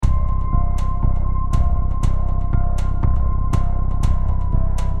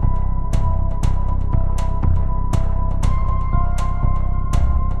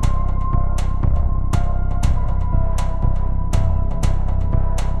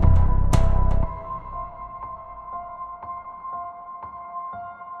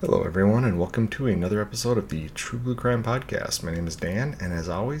Hello, everyone, and welcome to another episode of the True Blue Crime Podcast. My name is Dan, and as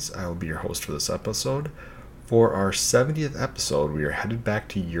always, I will be your host for this episode. For our 70th episode, we are headed back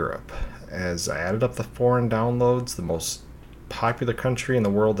to Europe. As I added up the foreign downloads, the most popular country in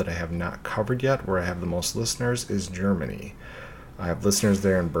the world that I have not covered yet, where I have the most listeners, is Germany. I have listeners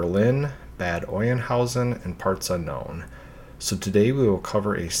there in Berlin, Bad Oeynhausen, and parts unknown. So today we will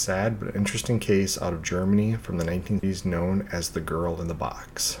cover a sad but interesting case out of Germany from the 1980s known as the Girl in the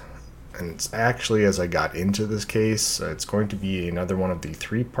Box. And it's actually, as I got into this case, it's going to be another one of the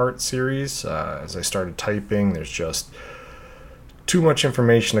three-part series. As I started typing, there's just too much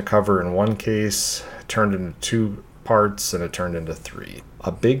information to cover in one case. It turned into two parts, and it turned into three.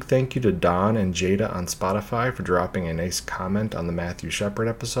 A big thank you to Don and Jada on Spotify for dropping a nice comment on the Matthew Shepard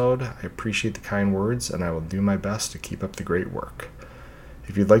episode. I appreciate the kind words, and I will do my best to keep up the great work.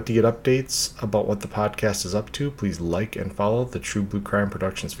 If you'd like to get updates about what the podcast is up to, please like and follow the True Blue Crime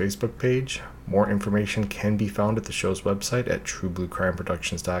Productions Facebook page. More information can be found at the show's website at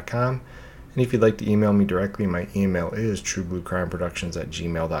truebluecrimeproductions.com. And if you'd like to email me directly, my email is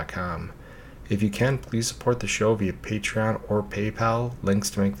truebluecrimeproductions@gmail.com. If you can, please support the show via Patreon or PayPal. Links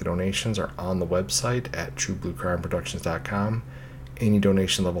to make the donations are on the website at truebluecrimeproductions.com. Any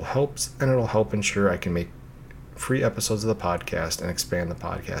donation level helps, and it'll help ensure I can make free episodes of the podcast and expand the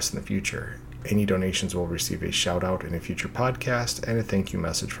podcast in the future. Any donations will receive a shout out in a future podcast and a thank you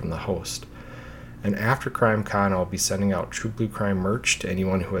message from the host. And after Crime Con, I'll be sending out True Blue Crime merch to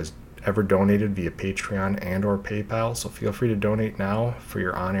anyone who has ever donated via Patreon and or PayPal, so feel free to donate now for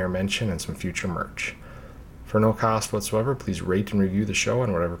your on-air mention and some future merch. For no cost whatsoever, please rate and review the show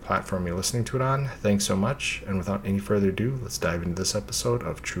on whatever platform you're listening to it on. Thanks so much, and without any further ado, let's dive into this episode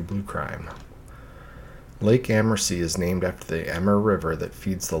of True Blue Crime. Lake Ammersee is named after the Ammer River that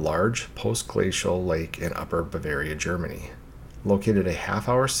feeds the large post-glacial lake in Upper Bavaria, Germany. Located a half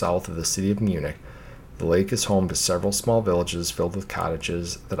hour south of the city of Munich, the lake is home to several small villages filled with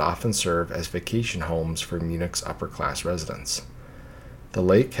cottages that often serve as vacation homes for Munich's upper-class residents. The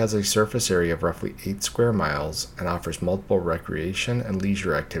lake has a surface area of roughly 8 square miles and offers multiple recreation and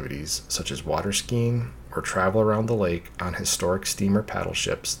leisure activities such as water skiing or travel around the lake on historic steamer paddle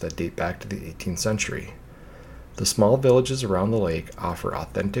ships that date back to the 18th century. The small villages around the lake offer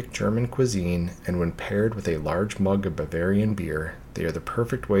authentic German cuisine, and when paired with a large mug of Bavarian beer, they are the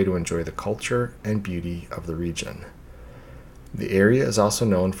perfect way to enjoy the culture and beauty of the region. The area is also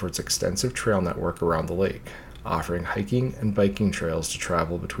known for its extensive trail network around the lake, offering hiking and biking trails to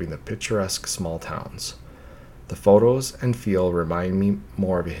travel between the picturesque small towns. The photos and feel remind me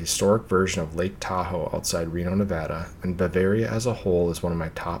more of a historic version of Lake Tahoe outside Reno, Nevada, and Bavaria as a whole is one of my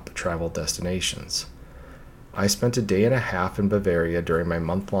top travel destinations. I spent a day and a half in Bavaria during my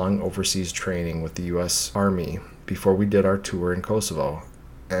month-long overseas training with the U.S. Army before we did our tour in Kosovo,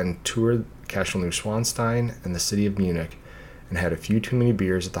 and toured Castle Neuschwanstein and the city of Munich, and had a few too many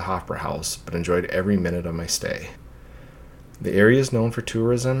beers at the Hofbrauhaus, but enjoyed every minute of my stay. The area is known for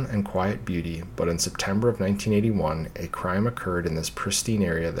tourism and quiet beauty, but in September of 1981, a crime occurred in this pristine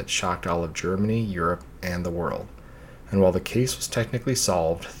area that shocked all of Germany, Europe, and the world. And while the case was technically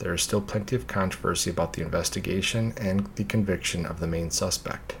solved, there is still plenty of controversy about the investigation and the conviction of the main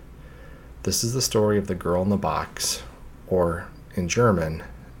suspect. This is the story of the Girl in the Box, or, in German,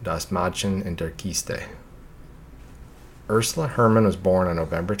 Das Mädchen in der Kiste. Ursula Herrmann was born on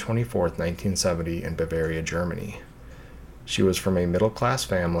November 24, 1970, in Bavaria, Germany. She was from a middle-class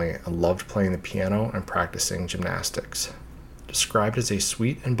family and loved playing the piano and practicing gymnastics. Described as a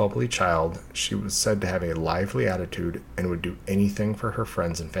sweet and bubbly child, she was said to have a lively attitude and would do anything for her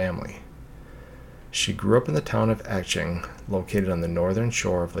friends and family. She grew up in the town of Eching, located on the northern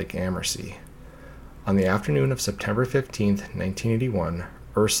shore of Lake Ammersee. On the afternoon of September 15, 1981,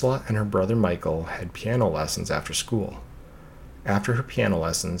 Ursula and her brother Michael had piano lessons after school. After her piano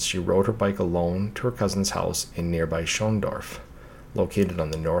lessons, she rode her bike alone to her cousin's house in nearby Schondorf, located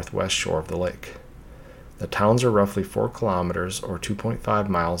on the northwest shore of the lake. The towns are roughly 4 kilometers or 2.5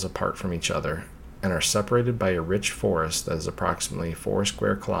 miles apart from each other and are separated by a rich forest that is approximately 4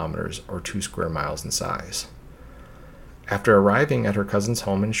 square kilometers or 2 square miles in size. After arriving at her cousin's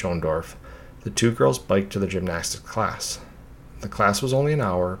home in Schondorf, the two girls biked to the gymnastics class. The class was only an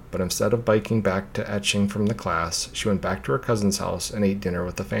hour, but instead of biking back to Eching from the class, she went back to her cousin's house and ate dinner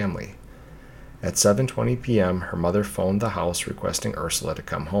with the family. At 7:20 p.m., her mother phoned the house requesting Ursula to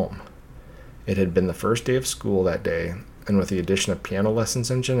come home. It had been the first day of school that day, and with the addition of piano lessons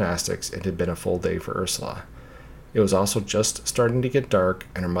and gymnastics, it had been a full day for Ursula. It was also just starting to get dark,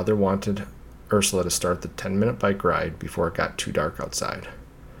 and her mother wanted Ursula to start the 10-minute bike ride before it got too dark outside.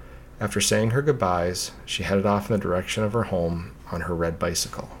 After saying her goodbyes, she headed off in the direction of her home on her red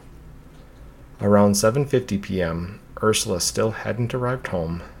bicycle. Around 7:50 p.m., Ursula still hadn't arrived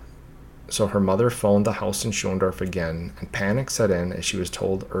home, so her mother phoned the house in Schondorf again, and panic set in as she was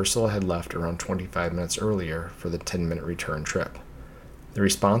told Ursula had left around 25 minutes earlier for the 10-minute return trip. The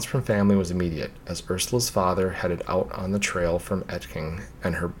response from family was immediate, as Ursula's father headed out on the trail from Etking,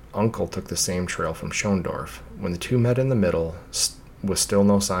 and her uncle took the same trail from Schondorf. When the two met in the middle, with still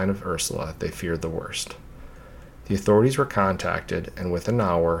no sign of Ursula, they feared the worst. The authorities were contacted, and within an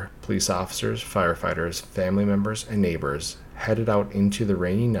hour, police officers, firefighters, family members, and neighbors headed out into the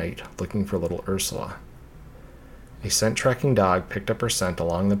rainy night looking for little Ursula. A scent-tracking dog picked up her scent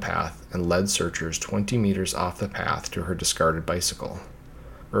along the path and led searchers 20 meters off the path to her discarded bicycle.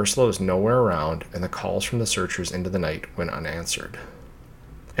 Ursula was nowhere around, and the calls from the searchers into the night went unanswered.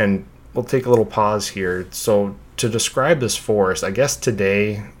 And we'll take a little pause here. So to describe this forest, I guess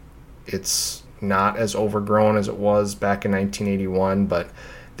today it's not as overgrown as it was back in 1981, but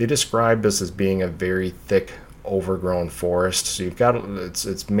they describe this as being a very thick, overgrown forest. So you've got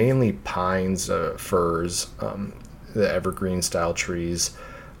it's mainly pines, firs, the evergreen style trees,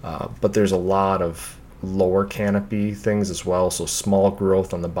 but there's a lot of lower canopy things as well, so small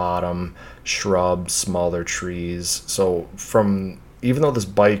growth on the bottom, shrubs, smaller trees. So even though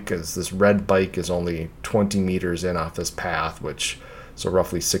this red bike is only 20 meters in off this path, so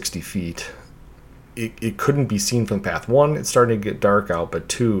roughly 60 feet, it couldn't be seen from the path. One, it's starting to get dark out, but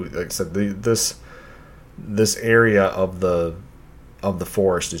two, like I said, this area of the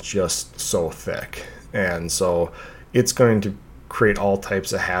forest is just so thick, and so it's going to create all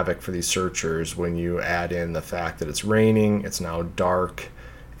types of havoc for these searchers when you add in the fact that it's raining, it's now dark,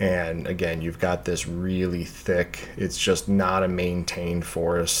 and again, you've got this really thick, it's just not a maintained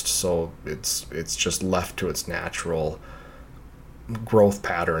forest, so it's just left to its natural growth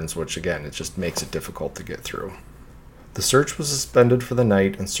patterns, which again, it just makes it difficult to get through. The search was suspended for the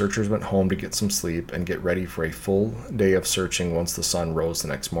night, and searchers went home to get some sleep and get ready for a full day of searching once the sun rose the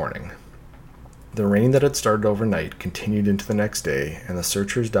next morning. The rain that had started overnight continued into the next day, and the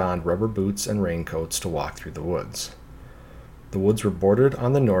searchers donned rubber boots and raincoats to walk through the woods. The woods were bordered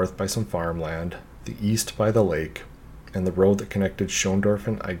on the north by some farmland, the east by the lake, and the road that connected Schondorf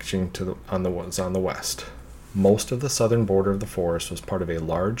and Eiching was on the west. Most of the southern border of the forest was part of a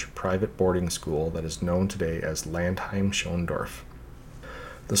large private boarding school that is known today as Landheim Schondorf.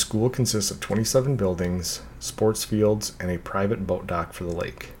 The school consists of 27 buildings, sports fields, and a private boat dock for the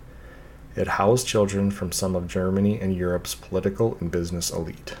lake. It housed children from some of Germany and Europe's political and business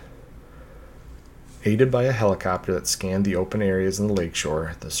elite. Aided by a helicopter that scanned the open areas in the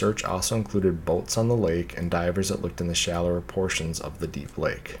lakeshore, the search also included boats on the lake and divers that looked in the shallower portions of the deep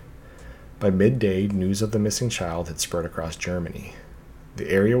lake. By midday, news of the missing child had spread across Germany. The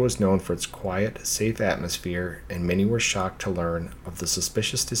area was known for its quiet, safe atmosphere, and many were shocked to learn of the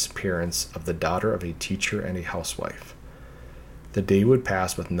suspicious disappearance of the daughter of a teacher and a housewife. The day would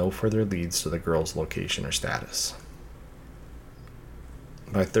pass with no further leads to the girl's location or status.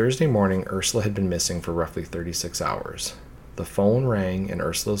 By Thursday morning, Ursula had been missing for roughly 36 hours. The phone rang in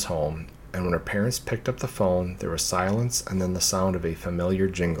Ursula's home, and when her parents picked up the phone, there was silence and then the sound of a familiar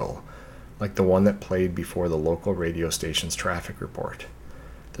jingle, like the one that played before the local radio station's traffic report.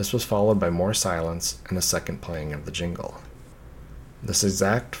 This was followed by more silence and a second playing of the jingle. This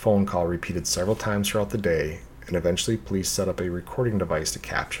exact phone call repeated several times throughout the day, and eventually police set up a recording device to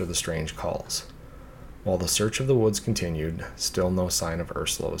capture the strange calls. While the search of the woods continued, still no sign of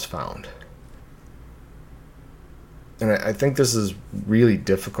Ursula was found. And I think this is really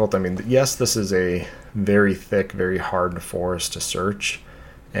difficult. I mean, yes, this is a very thick, very hard forest to search,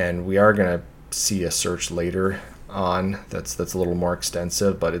 and we are going to see a search later on that's a little more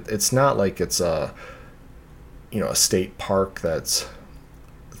extensive, but it's not like it's a state park that's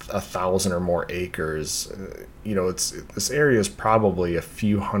 1,000 or more acres. This area is probably a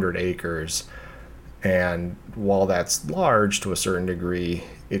few hundred acres, and while that's large to a certain degree,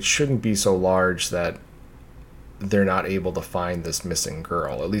 it shouldn't be so large that they're not able to find this missing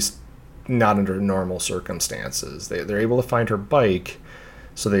girl, at least not under normal circumstances. They're able to find her bike,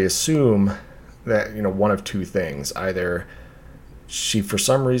 so they assume that, one of two things. Either she, for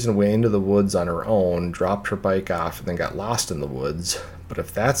some reason, went into the woods on her own, dropped her bike off, and then got lost in the woods. But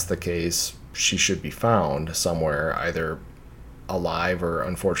if that's the case, she should be found somewhere, either alive or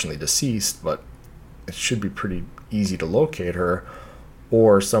unfortunately deceased, but it should be pretty easy to locate her,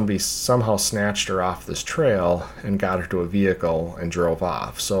 or somebody somehow snatched her off this trail and got her to a vehicle and drove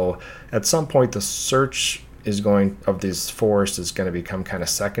off. So at some point, the search of this forest is going to become kind of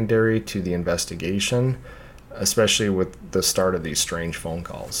secondary to the investigation, especially with the start of these strange phone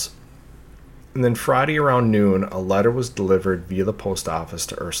calls. And then Friday around noon, a letter was delivered via the post office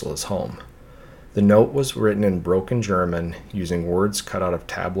to Ursula's home. The note was written in broken German using words cut out of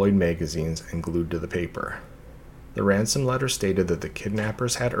tabloid magazines and glued to the paper. The ransom letter stated that the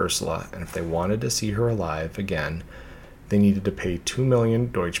kidnappers had Ursula, and if they wanted to see her alive again, they needed to pay 2 million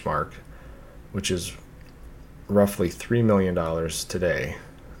Deutschmark, which is roughly $3 million today.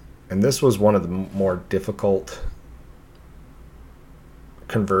 And this was one of the more difficult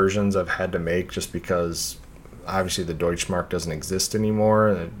conversions I've had to make, just because obviously the Deutschmark doesn't exist anymore.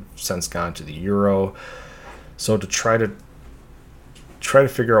 It's since gone to the euro. So to try to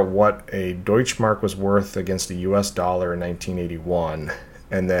figure out what a Deutschmark was worth against a US dollar in 1981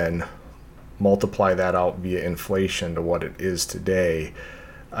 and then multiply that out via inflation to what it is today,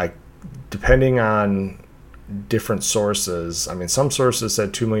 depending on different sources, I mean, some sources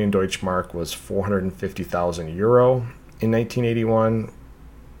said 2 million Deutschmark was 450,000 euro in 1981,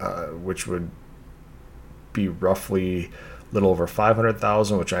 which would be roughly a little over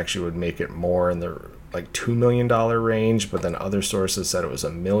 500,000, which actually would make it more in the like $2 million range. But then other sources said it was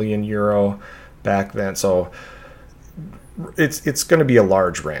 €1 million back then. So it's going to be a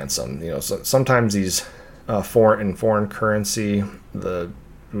large ransom. So sometimes these foreign currency,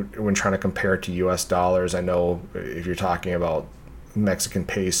 when trying to compare it to US dollars, I know if you're talking about Mexican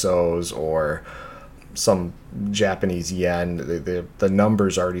pesos or some Japanese yen, the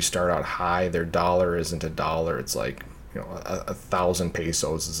numbers already start out high. Their dollar isn't a dollar. It's like, 1,000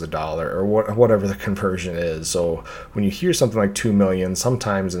 pesos is a dollar, or whatever the conversion is. So when you hear something like 2 million,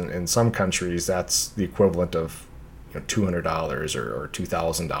 sometimes in some countries that's the equivalent of $200 or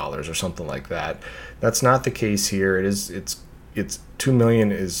 $2,000 or something like that. That's not the case here. It's 2 million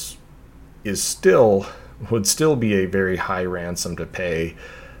would still be a very high ransom to pay.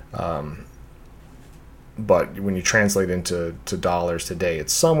 But when you translate into dollars today,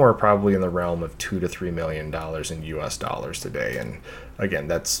 it's somewhere probably in the realm of $2 to $3 million in US dollars today. And again,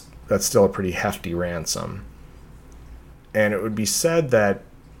 that's still a pretty hefty ransom. And it would be said that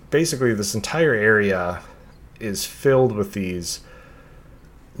basically this entire area is filled with these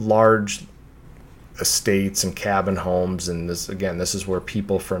large estates and cabin homes. And this is where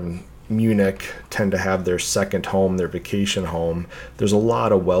people from Munich tend to have their second home, their vacation home. There's a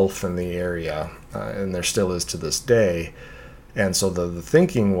lot of wealth in the area, and there still is to this day. And so the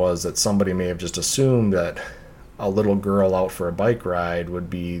thinking was that somebody may have just assumed that a little girl out for a bike ride would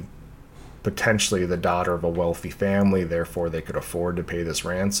be potentially the daughter of a wealthy family, therefore they could afford to pay this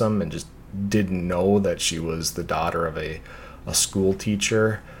ransom, and just didn't know that she was the daughter of a school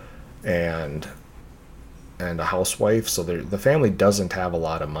teacher and a housewife. So the family doesn't have a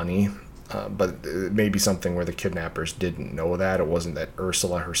lot of money, but it may be something where the kidnappers didn't know that. It wasn't that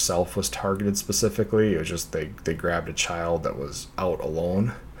Ursula herself was targeted specifically. It was just they grabbed a child that was out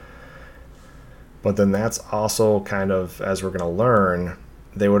alone. But then that's also kind of, as we're going to learn,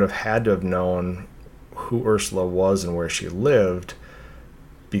 they would have had to have known who Ursula was and where she lived,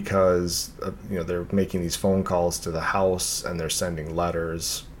 because they're making these phone calls to the house and they're sending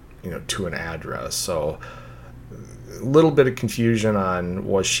letters to an address. So a little bit of confusion on,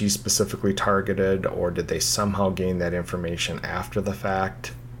 was she specifically targeted, or did they somehow gain that information after the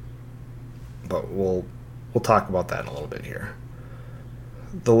fact? But we'll talk about that in a little bit here.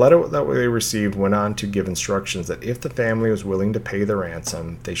 The letter that they received went on to give instructions that if the family was willing to pay the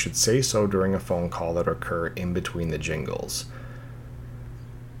ransom, they should say so during a phone call that would occur in between the jingles.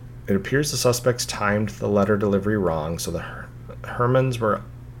 It appears the suspects timed the letter delivery wrong, so the Hermans were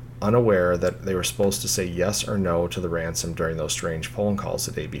unaware that they were supposed to say yes or no to the ransom during those strange phone calls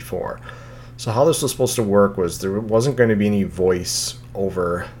the day before. So how this was supposed to work was there wasn't going to be any voice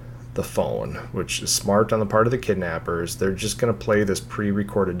over the phone, which is smart on the part of the kidnappers. They're just going to play this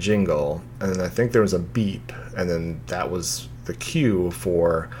pre-recorded jingle, and then I think there was a beep, and then that was the cue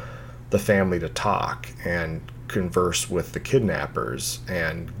for the family to talk and converse with the kidnappers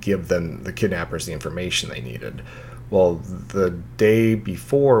and give the kidnappers the information they needed. Well, the day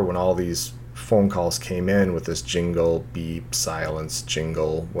before, when all these phone calls came in with this jingle, beep, silence,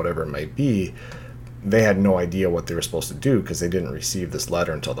 jingle, whatever it might be, they had no idea what they were supposed to do because they didn't receive this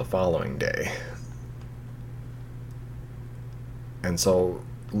letter until the following day. And so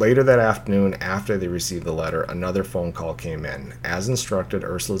later that afternoon, after they received the letter, another phone call came in. As instructed,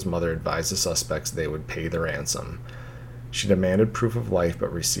 Ursula's mother advised the suspects they would pay the ransom. She demanded proof of life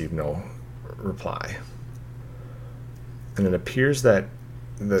but received no reply. And it appears that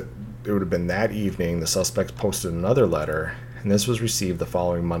it would have been that evening the suspects posted another letter, and this was received the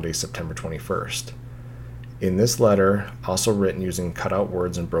following Monday, September 21st. In this letter, also written using cutout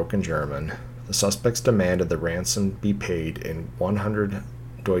words in broken German, the suspects demanded the ransom be paid in 100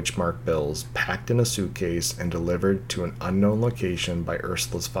 Deutschmark bills packed in a suitcase and delivered to an unknown location by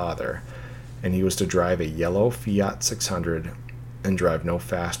Ursula's father, and he was to drive a yellow Fiat 600 and drive no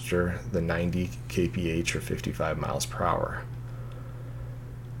faster than 90 kph or 55 miles per hour.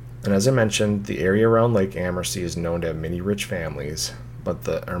 And as I mentioned, the area around Lake Ammersee is known to have many rich families, but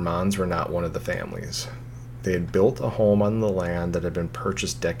the Armands were not one of the families. They had built a home on the land that had been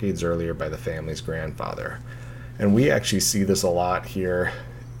purchased decades earlier by the family's grandfather. And we actually see this a lot here,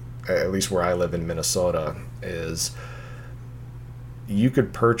 at least where I live in Minnesota, is you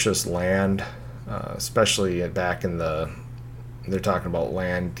could purchase land, especially back in they're talking about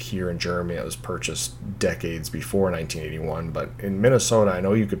land here in Germany that was purchased decades before 1981, but in Minnesota, I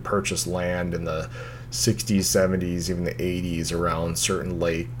know you could purchase land in the 60s, 70s, even the 80s around certain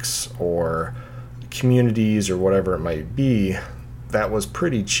lakes or communities or whatever it might be. That was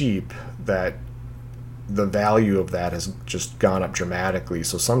pretty cheap, that the value of that has just gone up dramatically.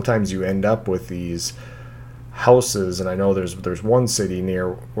 So sometimes you end up with these houses, and I know there's one city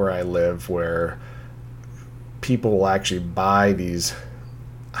near where I live where people will actually buy these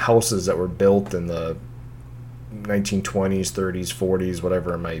houses that were built in the 1920s, 30s, 40s,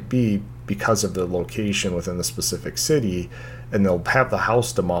 whatever it might be, because of the location within the specific city, and they'll have the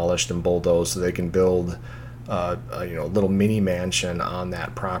house demolished and bulldozed so they can build a little mini mansion on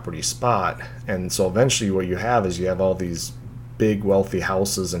that property spot. And so eventually what you have is you have all these big wealthy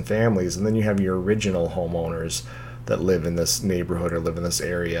houses and families, and then you have your original homeowners that live in this neighborhood or live in this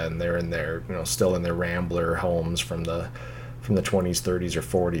area, and they're in their, still in their rambler homes from the 20s, 30s,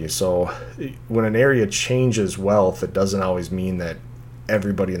 or 40s. So when an area changes wealth, it doesn't always mean that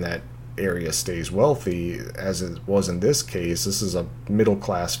everybody in that area stays wealthy, as it was in this case. This is a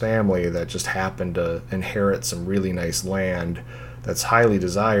middle-class family that just happened to inherit some really nice land that's highly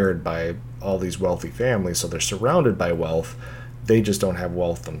desired by all these wealthy families, so they're surrounded by wealth. They just don't have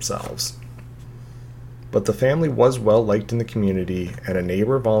wealth themselves. But the family was well liked in the community, and a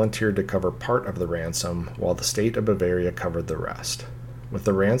neighbor volunteered to cover part of the ransom while the state of Bavaria covered the rest. With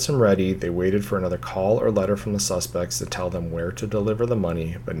the ransom ready, they waited for another call or letter from the suspects to tell them where to deliver the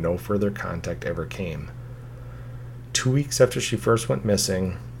money, but no further contact ever came. 2 weeks after she first went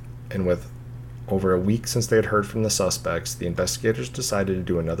missing, and with over a week since they had heard from the suspects, the investigators decided to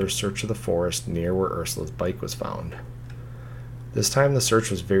do another search of the forest near where Ursula's bike was found. This time the search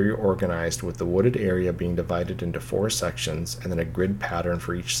was very organized, with the wooded area being divided into 4 sections, and then a grid pattern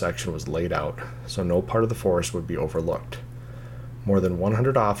for each section was laid out, so no part of the forest would be overlooked. More than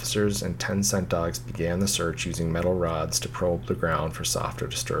 100 officers and 10 scent dogs began the search using metal rods to probe the ground for soft or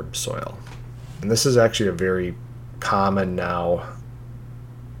disturbed soil. And this is actually a very common now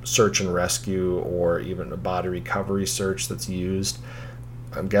search and rescue, or even a body recovery search that's used,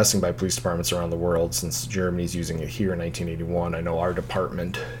 I'm guessing, by police departments around the world, since Germany's using it here in 1981. I know our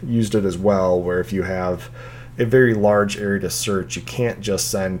department used it as well, where if you have a very large area to search, you can't just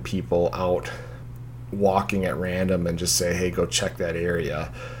send people out walking at random and just say, hey, go check that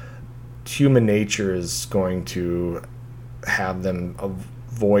area. Human nature is going to have them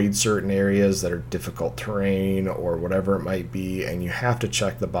avoid certain areas that are difficult terrain or whatever it might be, and you have to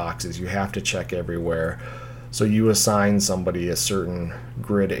check the boxes. You have to check everywhere. So you assign somebody a certain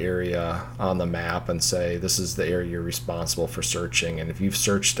grid area on the map and say, this is the area you're responsible for searching. And if you've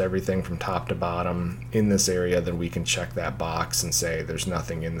searched everything from top to bottom in this area, then we can check that box and say there's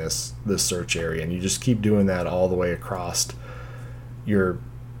nothing in this search area. And you just keep doing that all the way across your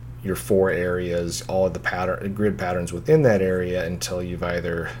 4 areas, all of the grid patterns within that area, until you've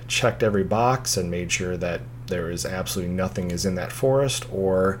either checked every box and made sure that there is absolutely nothing is in that forest,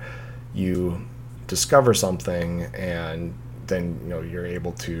 or you discover something and then you're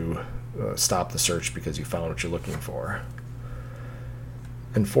able to stop the search because you found what you're looking for.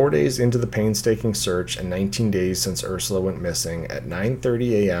 And 4 days into the painstaking search and 19 days since Ursula went missing, at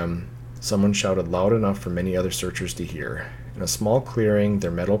 9:30 a.m., someone shouted loud enough for many other searchers to hear. In a small clearing,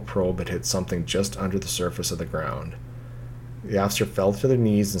 their metal probe had hit something just under the surface of the ground. The officer fell to their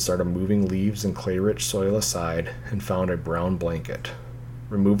knees and started moving leaves and clay-rich soil aside, and found a brown blanket.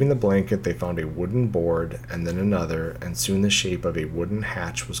 Removing the blanket, they found a wooden board, and then another, and soon the shape of a wooden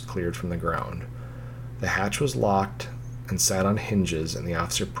hatch was cleared from the ground. The hatch was locked and sat on hinges, and the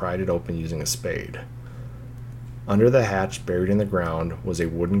officer pried it open using a spade. Under the hatch, buried in the ground, was a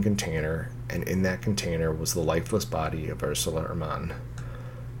wooden container, and in that container was the lifeless body of Ursula Armand.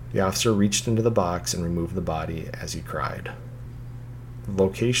 The officer reached into the box and removed the body as he cried. The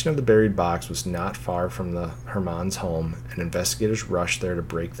location of the buried box was not far from the Hermann's home, and investigators rushed there to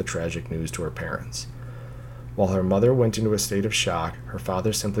break the tragic news to her parents. While her mother went into a state of shock, her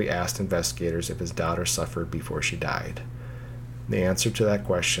father simply asked investigators if his daughter suffered before she died. The answer to that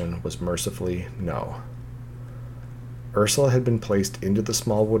question was mercifully no. Ursula had been placed into the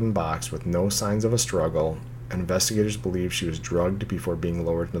small wooden box with no signs of a struggle, and investigators believe she was drugged before being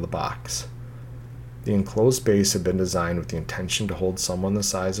lowered into the box. The enclosed space had been designed with the intention to hold someone the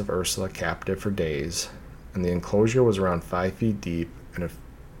size of Ursula captive for days, and the enclosure was around 5 feet deep and a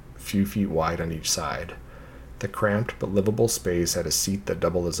few feet wide on each side. The cramped but livable space had a seat that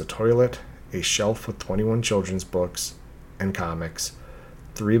doubled as a toilet, a shelf with 21 children's books and comics,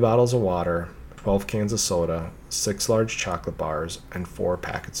 3 bottles of water, 12 cans of soda, 6 large chocolate bars, and 4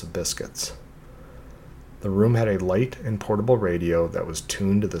 packets of biscuits. The room had a light and portable radio that was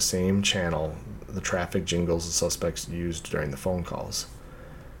tuned to the same channel the traffic jingles the suspects used during the phone calls.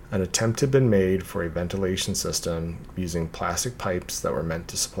 An attempt had been made for a ventilation system using plastic pipes that were meant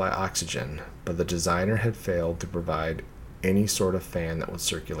to supply oxygen, but the designer had failed to provide any sort of fan that would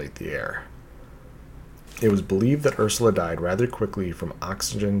circulate the air. It was believed that Ursula died rather quickly from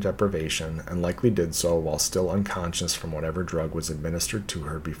oxygen deprivation and likely did so while still unconscious from whatever drug was administered to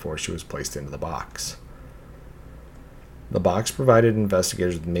her before she was placed into the box. The box provided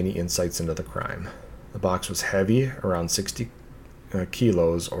investigators with many insights into the crime. The box was heavy, around 60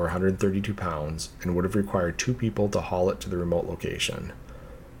 kilos or 132 pounds, and would have required 2 people to haul it to the remote location.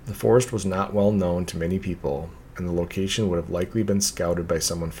 The forest was not well known to many people, and the location would have likely been scouted by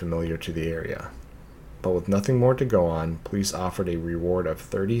someone familiar to the area. But with nothing more to go on, police offered a reward of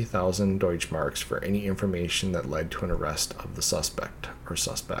 30,000 Deutschmarks for any information that led to an arrest of the suspect or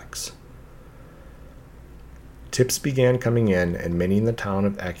suspects. Tips began coming in, and many in the town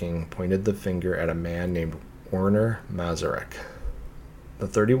of Ecking pointed the finger at a man named Werner Mazurek. The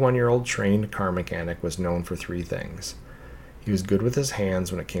 31-year-old trained car mechanic was known for 3 things. He was good with his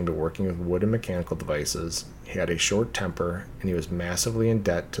hands when it came to working with wood and mechanical devices, he had a short temper, and he was massively in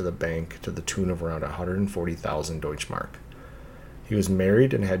debt to the bank to the tune of around 140,000 Deutschmark. He was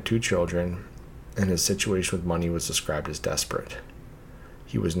married and had 2 children, and his situation with money was described as desperate.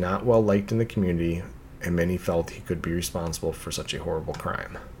 He was not well liked in the community, and many felt he could be responsible for such a horrible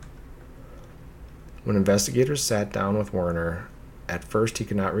crime. When investigators sat down with Werner, at first he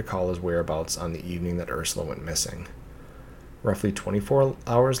could not recall his whereabouts on the evening that Ursula went missing. Roughly 24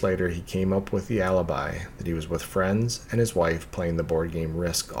 hours later, he came up with the alibi that he was with friends and his wife playing the board game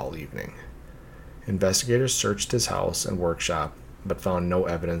Risk all evening. Investigators searched his house and workshop, but found no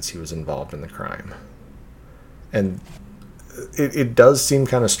evidence he was involved in the crime. And it does seem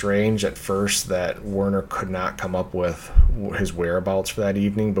kind of strange at first that Werner could not come up with his whereabouts for that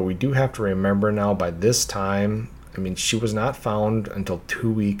evening, but we do have to remember now by this time, I mean, she was not found until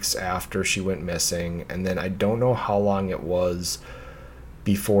 2 weeks after she went missing, and then I don't know how long it was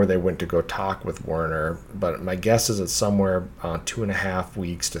before they went to go talk with Werner, but my guess is it's somewhere 2.5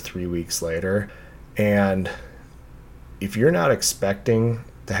 weeks to 3 weeks later. And if you're not expecting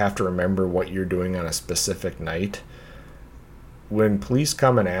to have to remember what you're doing on a specific night, when police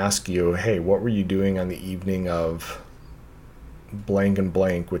come and ask you, hey, what were you doing on the evening of blank and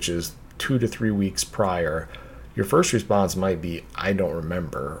blank, which is 2 to 3 weeks prior, your first response might be, I don't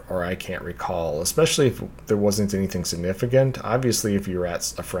remember, or I can't recall, especially if there wasn't anything significant. Obviously, if you're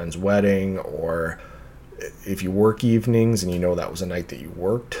at a friend's wedding, or if you work evenings and you know that was a night that you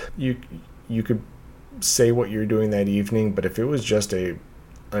worked, you could say what you're doing that evening. But if it was just an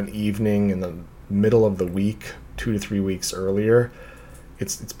evening in the middle of the week, 2 to 3 weeks earlier,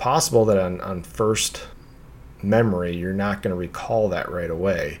 it's possible that on first memory, you're not going to recall that right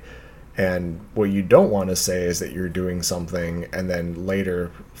away. And what you don't want to say is that you're doing something and then later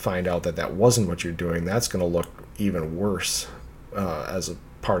find out that that wasn't what you're doing. That's going to look even worse as a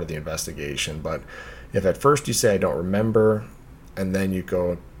part of the investigation. But if at first you say, I don't remember, and then you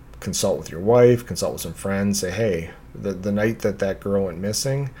go consult with your wife, consult with some friends, say, hey, the night that girl went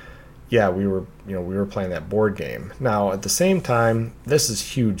missing, yeah, we were playing that board game. Now, at the same time, this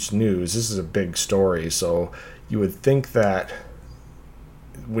is huge news. This is a big story. So you would think that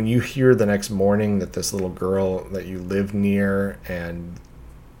when you hear the next morning that this little girl that you live near and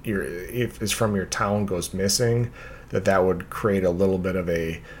if is from your town goes missing, that would create a little bit of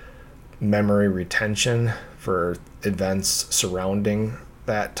a memory retention for events surrounding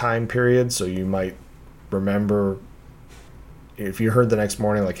that time period. So you might remember, if you heard the next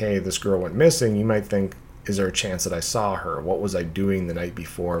morning, like, hey, this girl went missing, you might think, is there a chance that I saw her? What was I doing the night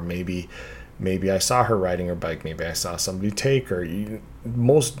before? Maybe I saw her riding her bike. Maybe I saw somebody take her.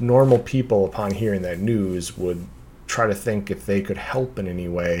 Most normal people, upon hearing that news, would try to think if they could help in any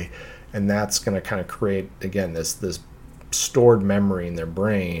way. And that's going to kind of create, again, this stored memory in their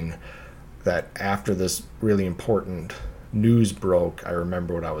brain that after this really important news broke, I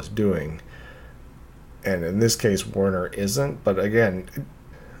remember what I was doing. And in this case, Warner isn't. But again,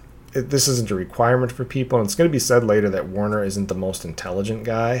 this isn't a requirement for people. And it's going to be said later that Warner isn't the most intelligent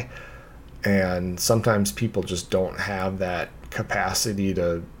guy. And sometimes people just don't have that capacity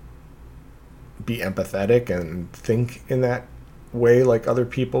to be empathetic and think in that way like other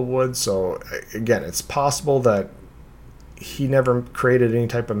people would. So again, it's possible that he never created any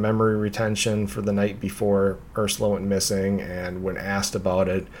type of memory retention for the night before Ursula went missing, and when asked about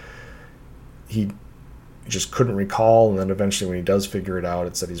it, he just couldn't recall. And then eventually when he does figure it out,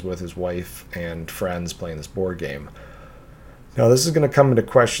 it's that he's with his wife and friends playing this board game. Now this is going to come into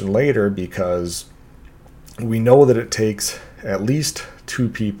question later, because we know that it takes at least 2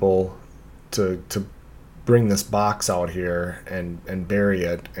 people to bring this box out here and bury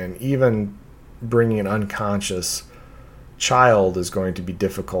it, and even bringing an unconscious child is going to be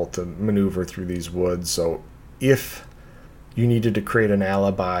difficult to maneuver through these woods. So if you needed to create an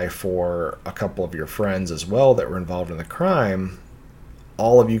alibi for a couple of your friends as well that were involved in the crime,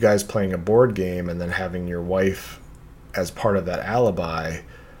 all of you guys playing a board game and then having your wife as part of that alibi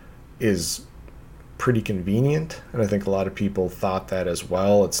is pretty convenient. And I think a lot of people thought that as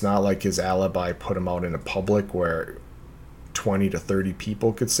well. It's not like his alibi put him out in a public where 20 to 30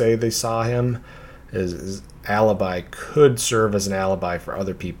 people could say they saw him. His alibi could serve as an alibi for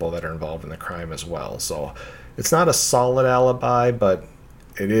other people that are involved in the crime as well. So it's not a solid alibi, but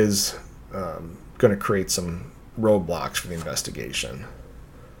it is going to create some roadblocks for the investigation.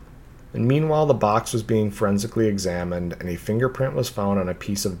 And meanwhile, the box was being forensically examined, and a fingerprint was found on a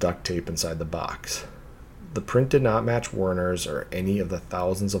piece of duct tape inside the box. The print did not match Warner's or any of the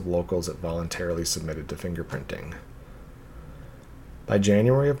thousands of locals that voluntarily submitted to fingerprinting. By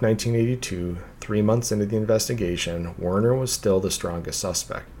January of 1982, 3 months into the investigation, Warner was still the strongest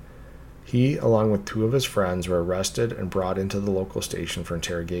suspect. He, along with 2 of his friends, were arrested and brought into the local station for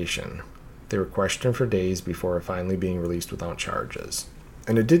interrogation. They were questioned for days before finally being released without charges.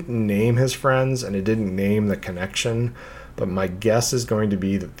 And it didn't name his friends, and it didn't name the connection, but my guess is going to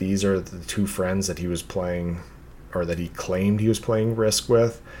be that these are the 2 friends that he was playing, or that he claimed he was playing Risk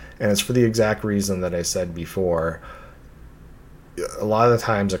with, and it's for the exact reason that I said before. A lot of the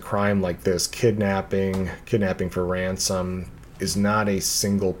times a crime like this, kidnapping for ransom, is not a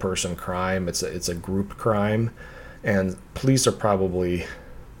single person crime. It's a group crime, and police are probably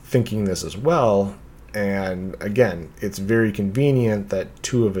thinking this as well. And again, it's very convenient that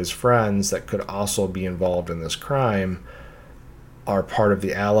 2 of his friends that could also be involved in this crime are part of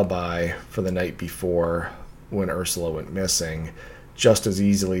the alibi for the night before when Ursula went missing. Just as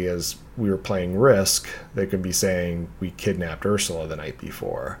easily as we were playing Risk, they could be saying we kidnapped Ursula the night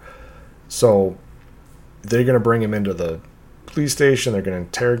before. So they're going to bring him into the police station, they're going to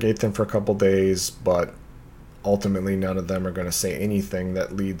interrogate them for a couple days, but ultimately none of them are going to say anything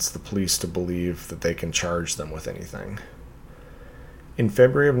that leads the police to believe that they can charge them with anything. In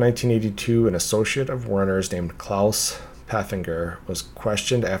February of 1982, an associate of Werner's named Klaus Pfeffinger was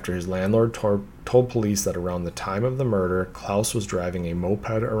questioned after his landlord told police that around the time of the murder, Klaus was driving a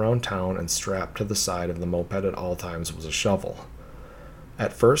moped around town, and strapped to the side of the moped at all times was a shovel.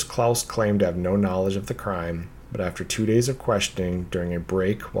 At first, Klaus claimed to have no knowledge of the crime, but after 2 days of questioning during a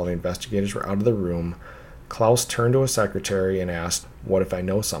break while the investigators were out of the room, Klaus turned to a secretary and asked, "What if I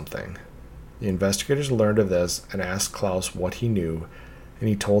know something?" The investigators learned of this and asked Klaus what he knew, and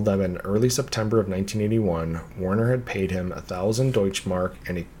he told them in early September of 1981, Warner had paid him 1,000 Deutschmark,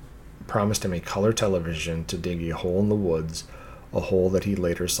 and he promised him a color television to dig a hole in the woods, a hole that he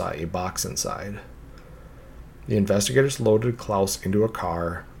later saw a box inside. The investigators loaded Klaus into a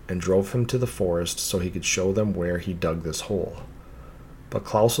car and drove him to the forest so he could show them where he dug this hole. But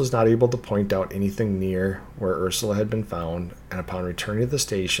Klaus was not able to point out anything near where Ursula had been found, and upon returning to the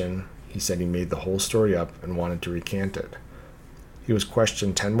station, he said he made the whole story up and wanted to recant it. He was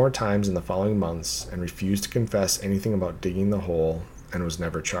questioned 10 more times in the following months and refused to confess anything about digging the hole, and was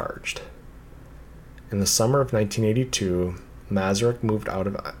never charged. In the summer of 1982, Mazurek moved out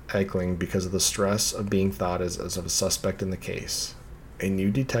of Eichling because of the stress of being thought as a suspect in the case. A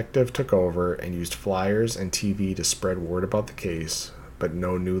new detective took over and used flyers and TV to spread word about the case, but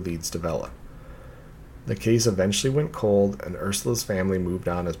no new leads developed. The case eventually went cold, and Ursula's family moved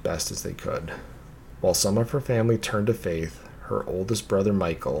on as best as they could. While some of her family turned to faith, her oldest brother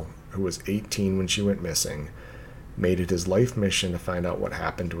Michael, who was 18 when she went missing, made it his life mission to find out what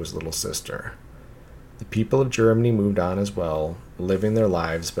happened to his little sister. The people of Germany moved on as well, living their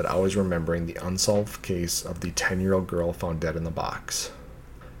lives but always remembering the unsolved case of the 10-year-old girl found dead in the box.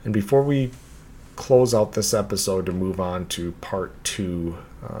 And before we close out this episode to move on to part 2,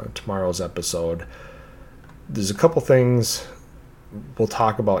 tomorrow's episode, there's a couple things we'll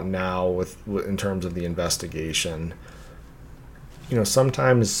talk about now in terms of the investigation.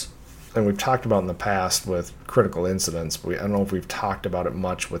 Sometimes, and we've talked about in the past with critical incidents, but I don't know if we've talked about it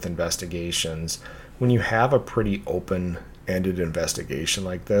much with investigations. When you have a pretty open-ended investigation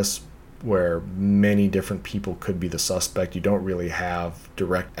like this, where many different people could be the suspect, you don't really have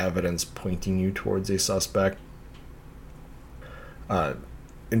direct evidence pointing you towards a suspect.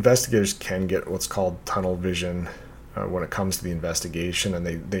 Investigators can get what's called tunnel vision when it comes to the investigation, and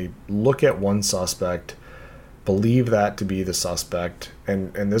they look at one suspect, believe that to be the suspect,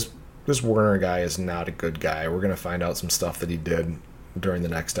 and this Werner guy is not a good guy. We're going to find out some stuff that he did during the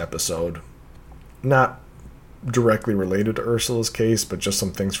next episode. Not directly related to Ursula's case, but just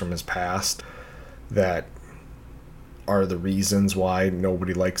some things from his past that are the reasons why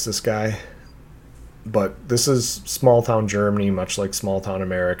nobody likes this guy. But this is small town Germany, much like small town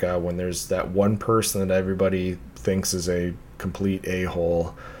America, when there's that one person that everybody thinks is a complete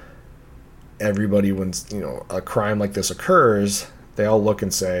a-hole. Everybody, when a crime like this occurs, they all look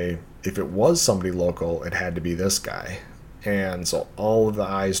and say, if it was somebody local, it had to be this guy. And so all of the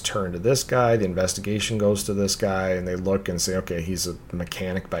eyes turn to this guy, the investigation goes to this guy, and they look and say, okay, he's a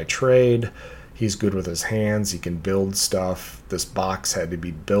mechanic by trade, he's good with his hands, he can build stuff, this box had to be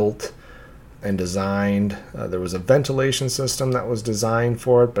built and designed. There was a ventilation system that was designed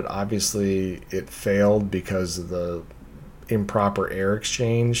for it, but obviously it failed because of the improper air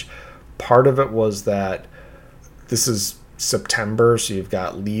exchange. Part of it was that this is September, so you've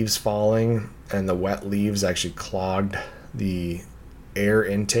got leaves falling, and the wet leaves actually clogged the air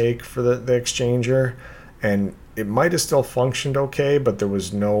intake for the exchanger, and it might have still functioned okay, but there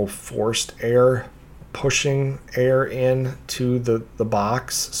was no forced air pushing air in to the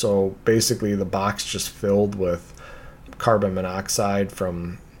box. So basically the box just filled with carbon monoxide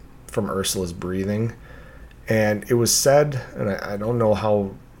from Ursula's breathing. And it was said, and I don't know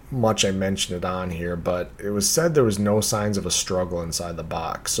how much I mentioned it on here, but it was said there was no signs of a struggle inside the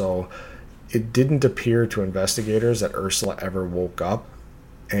box. So it didn't appear to investigators that Ursula ever woke up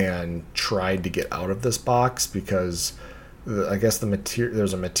and tried to get out of this box, because I guess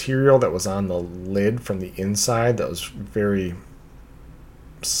there's a material that was on the lid from the inside that was very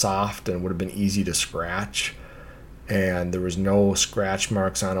soft and would have been easy to scratch, and there was no scratch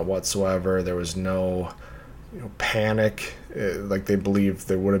marks on it whatsoever. There was no panic like they believed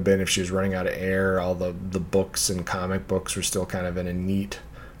there would have been if she was running out of air. All the books and comic books were still kind of in a neat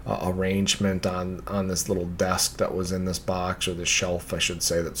arrangement on this little desk that was in this box, or the shelf I should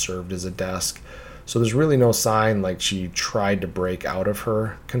say, that served as a desk. So there's really no sign like she tried to break out of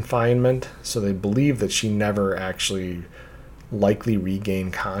her confinement. So they believe that she never actually likely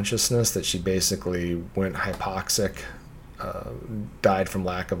regained consciousness, that she basically went hypoxic, died from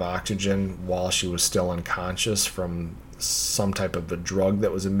lack of oxygen while she was still unconscious from some type of a drug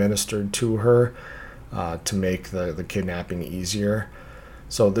that was administered to her to make the kidnapping easier.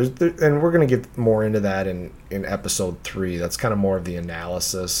 So and we're going to get more into that in episode 3. That's kind of more of the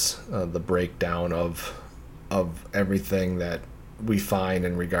analysis, the breakdown of everything that we find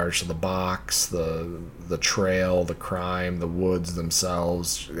in regards to the box, the trail, the crime, the woods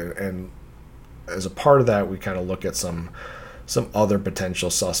themselves. And as a part of that, we kind of look at some other potential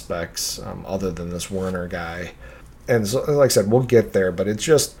suspects other than this Werner guy. And so, like I said, we'll get there, but it's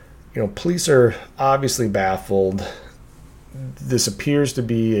just, police are obviously baffled. This appears to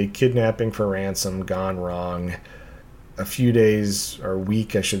be a kidnapping for ransom gone wrong. A few days, or a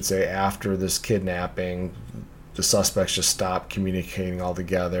week, I should say, after this kidnapping, the suspects just stopped communicating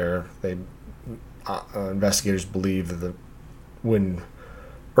altogether. Investigators believe that when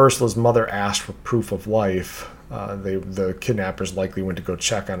Ursula's mother asked for proof of life, the kidnappers likely went to go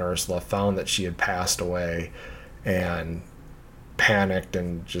check on Ursula, found that she had passed away, and panicked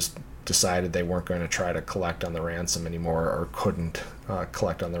and just decided they weren't going to try to collect on the ransom anymore, or couldn't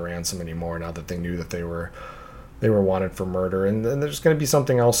collect on the ransom anymore now that they knew that they were wanted for murder. And then there's going to be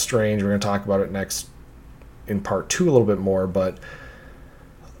something else strange. We're going to talk about it next in part 2 a little bit more, but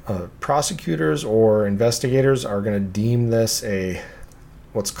prosecutors or investigators are going to deem this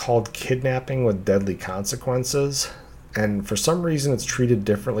what's called kidnapping with deadly consequences. And for some reason it's treated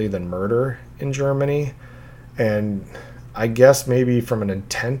differently than murder in Germany. And I guess maybe from an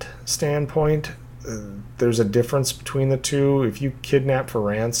intent standpoint, there's a difference between the two. If you kidnap for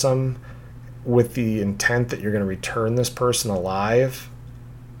ransom with the intent that you're going to return this person alive,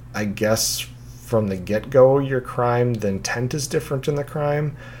 I guess from the get-go, your crime, the intent is different in the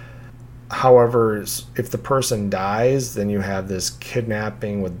crime. However, if the person dies, then you have this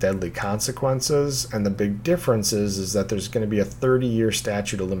kidnapping with deadly consequences. And the big difference is that there's going to be a 30-year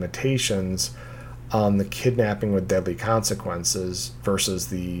statute of limitations on the kidnapping with deadly consequences versus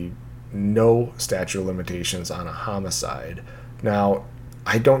the no statute of limitations on a homicide. Now,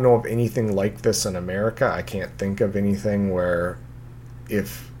 I don't know of anything like this in America. I can't think of anything where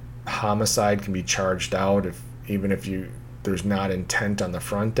if homicide can be charged out, even if there's not intent on the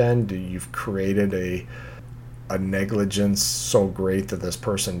front end, you've created a negligence so great that this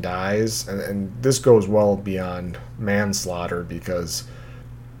person dies, and this goes well beyond manslaughter because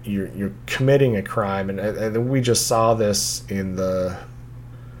you're committing a crime, and we just saw this in the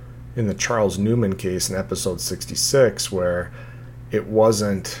Charles Newman case in episode 66, where it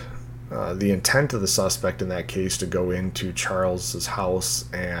wasn't the intent of the suspect in that case to go into Charles's house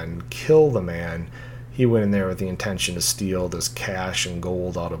and kill the man. He went in there with the intention to steal this cash and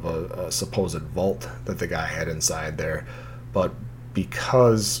gold out of a supposed vault that the guy had inside there. But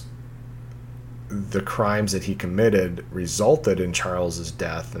because the crimes that he committed resulted in Charles's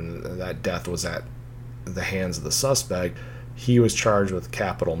death, and that death was at the hands of the suspect, he was charged with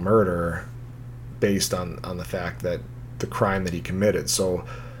capital murder based on the fact that the crime that he committed. So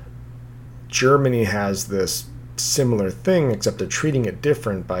Germany has this similar thing, except they're treating it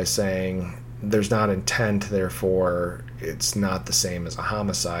different by saying there's not intent, therefore it's not the same as a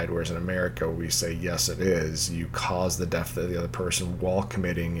homicide, whereas in America we say yes it is. You cause the death of the other person while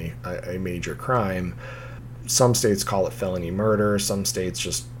committing a major crime. Some states call it felony murder, some states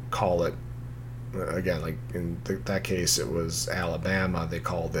just call it, again, like in that case it was Alabama, they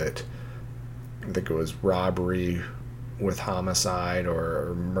called it, I think it was robbery with homicide,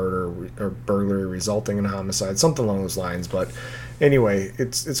 or murder or burglary resulting in homicide, something along those lines. But anyway,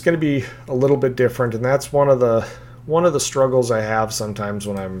 it's going to be a little bit different, and that's one of the struggles I have sometimes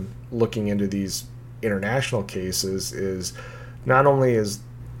when I'm looking into these international cases, is not only is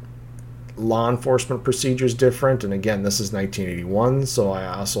law enforcement procedures different, and again, this is 1981, so I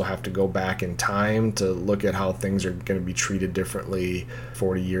also have to go back in time to look at how things are going to be treated differently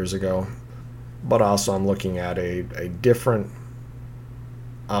 40 years ago. But also I'm looking at a different,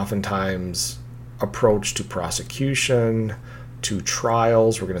 oftentimes, approach to prosecution, to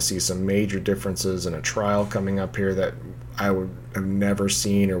trials. We're going to see some major differences in a trial coming up here that I would have never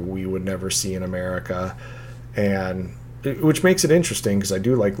seen, or we would never see in America, and which makes it interesting because I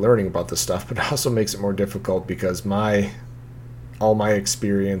do like learning about this stuff, but it also makes it more difficult because all my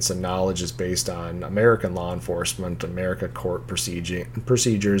experience and knowledge is based on American law enforcement, American court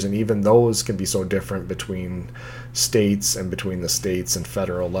procedures, and even those can be so different between states and between the states and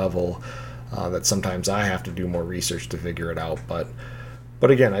federal level that sometimes I have to do more research to figure it out. But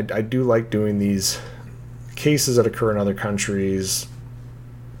again, I do like doing these cases that occur in other countries.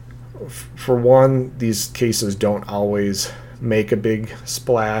 For one, these cases don't always make a big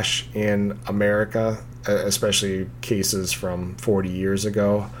splash in America, especially cases from 40 years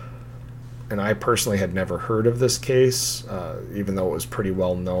ago. And I personally had never heard of this case, even though it was pretty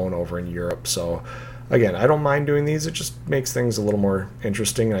well known over in Europe. So again, I don't mind doing these. It just makes things a little more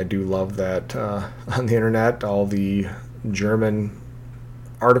interesting. I do love that on the internet, all the German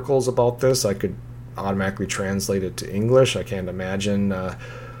articles about this, I could automatically translate it to English. I can't imagine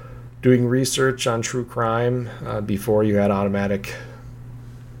doing research on true crime before you had automatic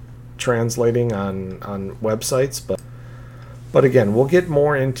translating on websites. But again, we'll get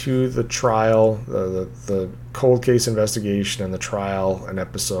more into the trial, the cold case investigation and the trial in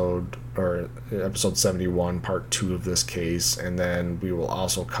episode 71, part 2 of this case, and then we will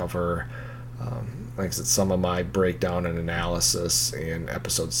also cover like I said, some of my breakdown and analysis in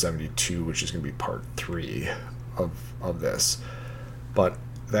episode 72, which is going to be part 3 of this. But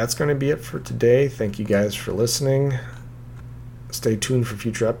that's going to be it for today. Thank you guys for listening. Stay tuned for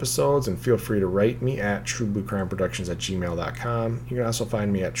future episodes, and feel free to write me at truebluecrimeproductions@gmail.com. You can also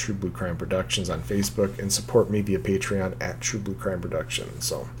find me at True Blue Crime Productions on Facebook, and support me via Patreon at True Blue Crime Productions.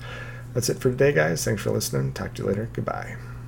 So that's it for today, guys. Thanks for listening. Talk to you later. Goodbye.